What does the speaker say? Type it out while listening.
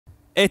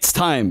It's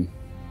time.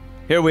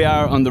 Here we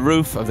are on the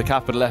roof of the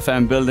Capital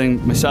FM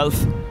building.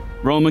 Myself,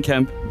 Roman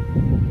Kemp,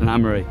 and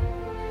Anne-Marie.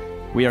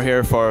 We are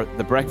here for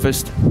the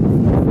breakfast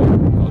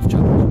golf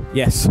challenge.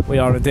 Yes, we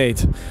are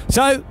indeed.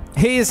 So,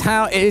 here's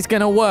how it is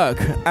going to work.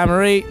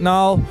 Anne-Marie,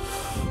 Niall,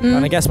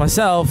 and I guess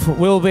myself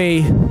will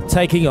be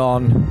taking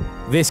on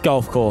this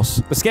golf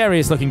course. The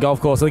scariest looking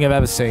golf course I think I've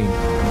ever seen.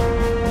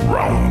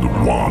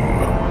 Round one.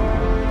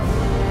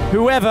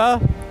 Whoever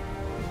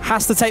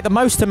has to take the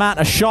most amount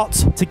of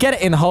shots to get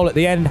it in the hole at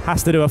the end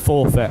has to do a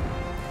forfeit.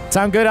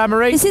 Sound good,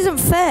 Anne-Marie? This isn't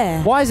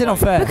fair. Why is it not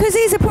fair? Because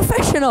he's a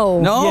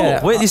professional. No,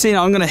 Yeah. wait till you see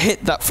now. I'm going to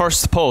hit that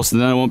first post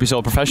and then I won't be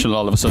so professional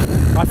all of a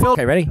sudden. I feel...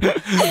 Okay, ready?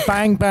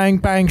 Bang, bang,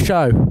 bang,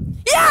 show.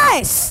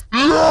 Yes!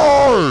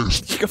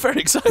 Yes! You got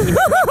very excited.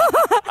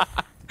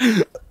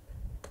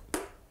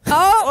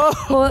 Oh!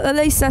 Well, at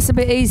least that's a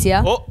bit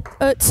easier. Oh,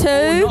 At two.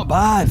 oh, not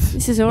bad.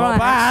 This is alright,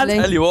 bad.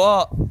 actually. Tell you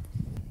what.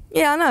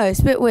 Yeah, I know. It's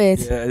a bit weird.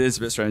 Yeah, it is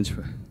a bit strange.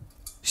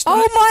 Oh,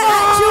 my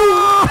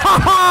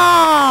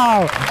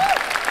actual...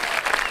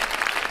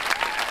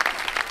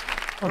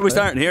 Where are we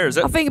starting here, is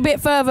it? I think a bit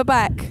further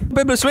back.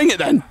 Maybe swing it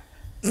then.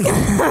 You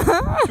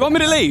want me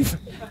to leave?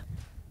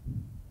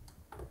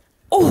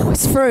 Oh,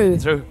 it's through.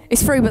 Through.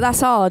 It's through, but that's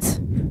hard.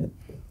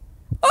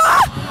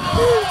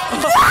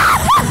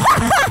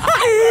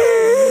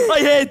 I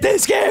hate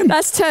this game.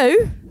 That's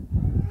two.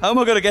 How am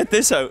I going to get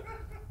this out?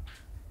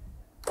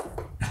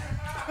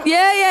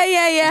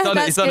 Yeah. done it,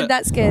 That's he's done good. it.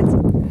 That's good.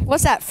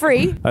 What's that?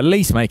 Three? At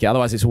least make it,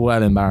 otherwise it's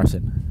well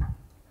embarrassing.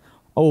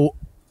 Oh.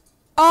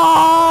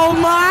 Oh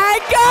my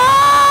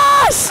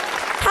gosh!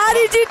 How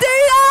did you do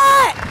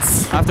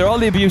that? After all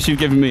the abuse you've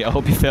given me, I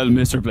hope you failed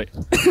miserably.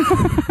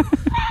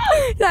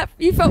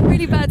 You felt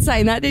really bad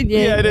saying that, didn't you?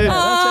 Yeah, I did.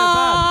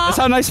 Oh. That's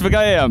how nice of a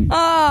guy I am.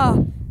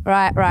 Oh.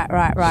 Right. Yeah,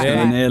 I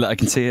Right. nail it. I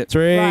can see it.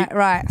 3,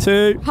 Right.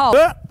 2, Hold.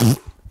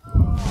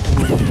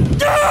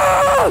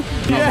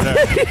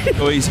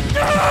 Go easy.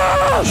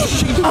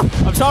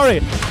 I'm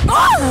sorry.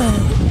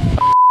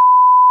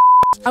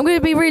 I'm going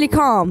to be really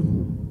calm.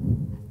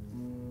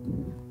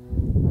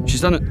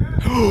 She's done it.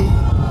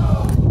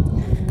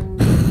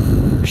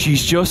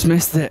 She's just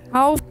missed it.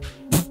 Oh.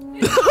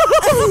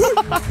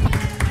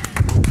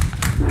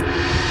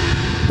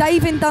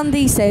 Dave in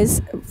Dundee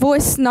says,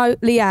 voice note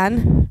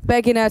Leigh-Anne,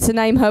 begging her to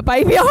name her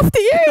baby after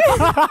you.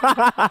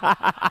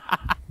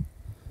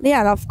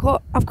 Leigh-Anne, I've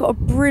got a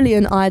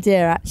brilliant idea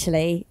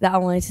actually that I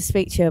wanted to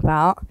speak to you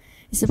about.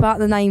 It's about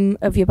the name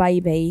of your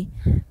baby.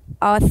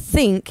 I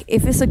think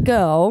if it's a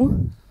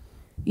girl,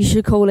 you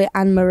should call it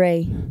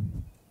Anne-Marie.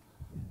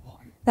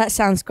 That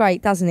sounds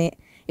great, doesn't it?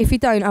 If you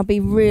don't, I'll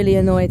be really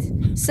annoyed.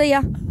 See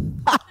ya.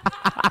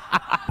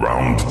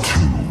 Round two.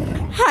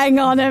 Hang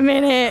on a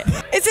minute.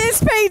 Is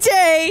this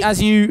PG?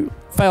 As you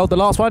failed the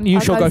last one, you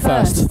shall go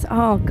first.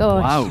 Oh,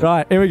 gosh. Wow.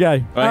 Right, here we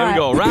go. Right, here we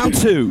go. Round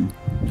two.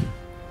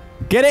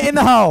 Get it in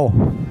the hole.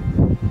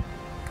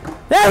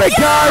 There it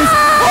goes.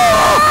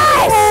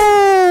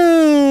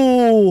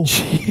 Oh!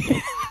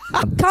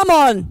 Come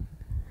on.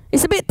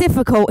 It's a bit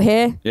difficult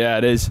here. Yeah,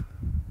 it is.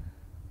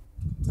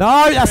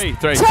 No, that's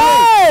Three.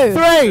 Two!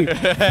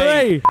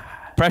 3.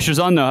 Pressure's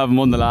on now, haven't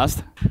won the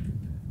last.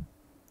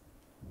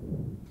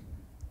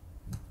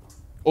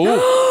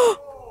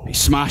 Oh! He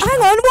smashed. Hang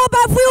on, what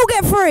about if we all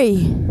get three?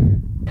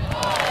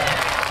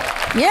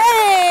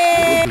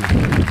 Yay!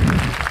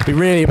 It'd be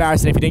really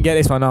embarrassing if you didn't get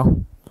this one now.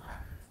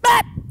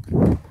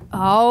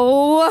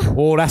 Oh.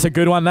 Oh, that's a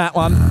good one, that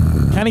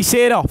one. Can he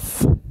see it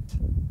off?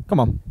 Come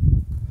on.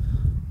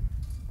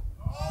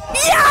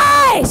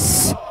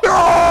 Yes!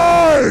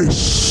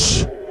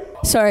 Nice!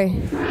 Sorry.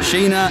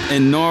 Sheena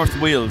in North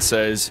Wales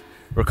says,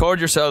 record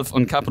yourself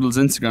on Capital's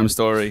Instagram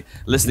story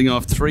listing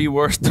off three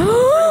worst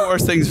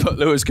things about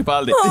Lewis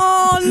Capaldi.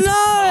 Oh,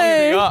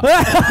 no!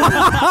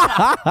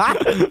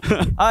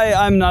 Hi,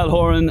 I'm Niall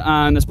Horan,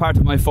 and as part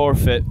of my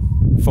forfeit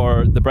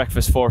for the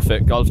breakfast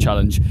forfeit golf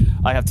challenge,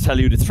 I have to tell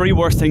you the three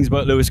worst things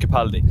about Lewis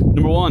Capaldi.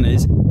 Number one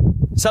is,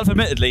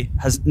 self-admittedly,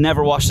 has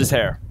never washed his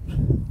hair.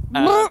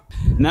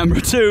 Number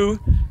two,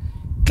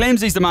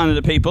 claims he's the man of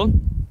the people,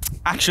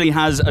 actually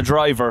has a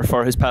driver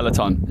for his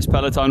Peloton. His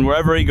Peloton,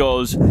 wherever he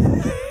goes,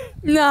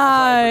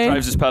 No.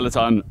 drives his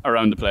Peloton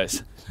around the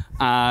place.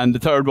 And the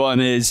third one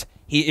is,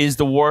 he is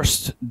the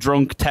worst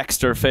drunk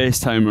texter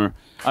FaceTimer.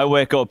 I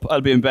wake up,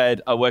 I'll be in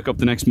bed, I'll wake up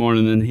the next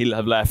morning and he'll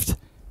have left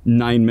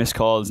 9 missed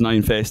calls,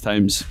 9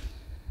 FaceTimes.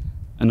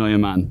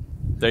 Annoying man.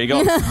 There you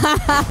go.